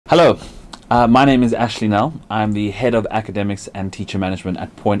Hello, my name is Ashley Nell. I'm the Head of Academics and Teacher Management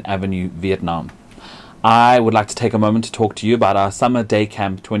at Point Avenue, Vietnam. I would like to take a moment to talk to you about our Summer Day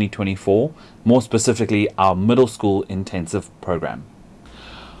Camp 2024, more specifically our Middle School Intensive program.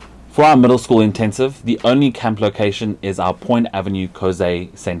 For our Middle School Intensive, the only camp location is our Point Avenue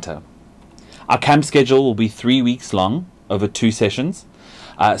Kosei Center. Our camp schedule will be 3 weeks long over 2 sessions.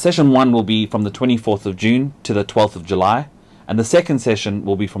 Session 1 will be from the 24th of June to the 12th of July, and the second session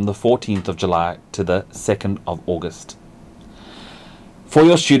will be from the 14th of July to the 2nd of August. For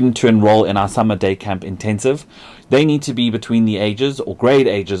your student to enroll in our Summer Day Camp Intensive, they need to be between the ages or grade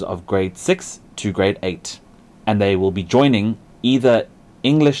ages of grade 6 to grade 8, and they will be joining either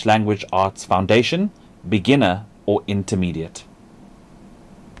English Language Arts Foundation, Beginner, or Intermediate.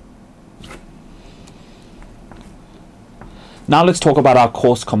 Now let's talk about our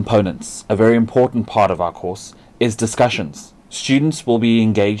course components. A very important part of our course is discussions. Students will be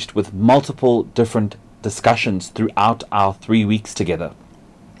engaged with multiple different discussions throughout our 3 weeks together.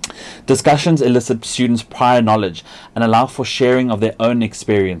 Discussions elicit students' prior knowledge and allow for sharing of their own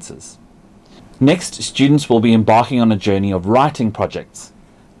experiences. Next, students will be embarking on a journey of writing projects.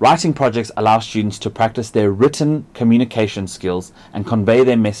 Writing projects allow students to practice their written communication skills and convey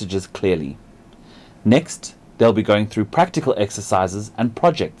their messages clearly. Next, they'll be going through practical exercises and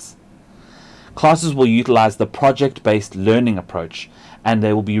projects. Classes will utilize the project-based learning approach, and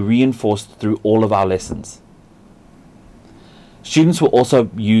they will be reinforced through all of our lessons. Students will also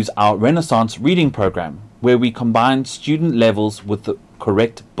use our Renaissance reading program, where we combine student levels with the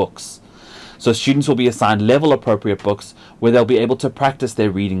correct books. So students will be assigned level-appropriate books where they'll be able to practice their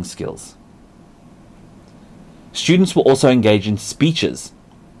reading skills. Students will also engage in speeches.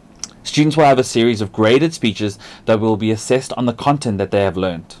 Students will have a series of graded speeches that will be assessed on the content that they have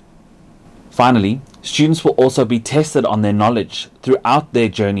learned. Finally, students will also be tested on their knowledge throughout their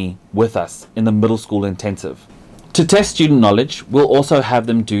journey with us in the Middle School Intensive. To test student knowledge, we'll also have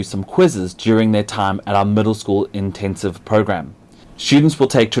them do some quizzes during their time at our Middle School Intensive program. Students will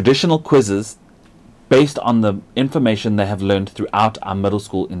take traditional quizzes based on the information they have learned throughout our Middle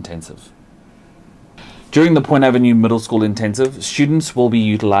School Intensive. During the Point Avenue Middle School Intensive, students will be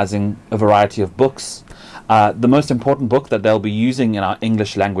utilizing a variety of books. The most important book that they'll be using in our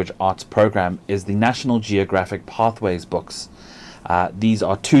English Language Arts program is the National Geographic Pathways books. These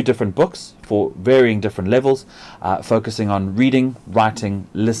are 2 different books for varying different levels, focusing on reading, writing,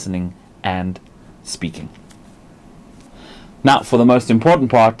 listening, and speaking. Now, for the most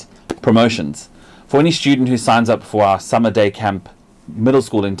important part, promotions. For any student who signs up for our Summer Day Camp Middle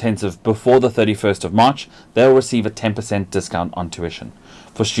School Intensive before the 31st of March, they'll receive a 10% discount on tuition.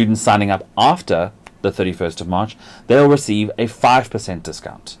 For students signing up after the 31st of March, they'll receive a 5%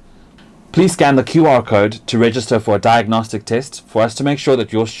 discount. Please scan the QR code to register for a diagnostic test for us to make sure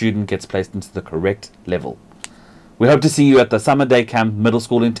that your student gets placed into the correct level. We hope to see you at the Summer Day Camp Middle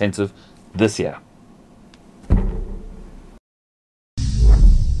School Intensive this year.